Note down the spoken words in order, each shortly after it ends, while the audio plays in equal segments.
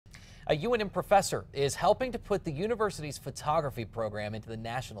A UNM professor is helping to put the university's photography program into the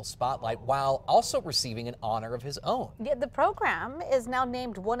national spotlight while also receiving an honor of his own. Yeah, the program is now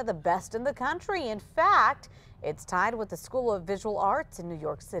named one of the best in the country. In fact, it's tied with the School of Visual Arts in New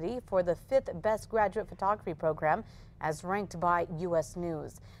York City for the 5th best graduate photography program as ranked by U.S.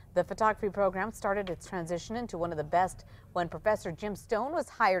 News. The photography program started its transition into one of the best when Professor Jim Stone was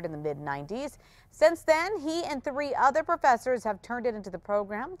hired in the mid-90s. Since then, he and 3 other professors have turned it into the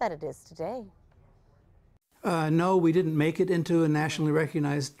program that it is today. No, we didn't make it into a nationally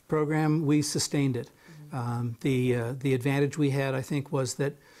recognized program. We sustained it. The advantage we had, I think, was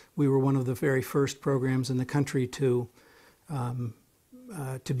that we were one of the very first programs in the country to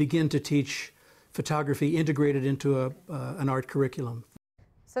begin to teach photography integrated into an art curriculum.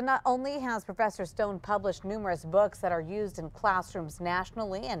 So not only has Professor Stone published numerous books that are used in classrooms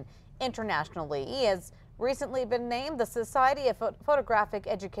nationally and internationally, he has recently been named the Society of Photographic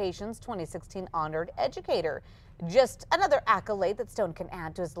Education's 2016 Honored Educator. Just another accolade that Stone can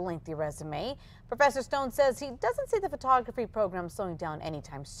add to his lengthy resume. Professor Stone says he doesn't see the photography program slowing down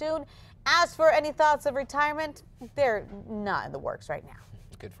anytime soon. As for any thoughts of retirement, they're not in the works right now.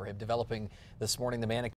 Good for him developing this morning the mannequin.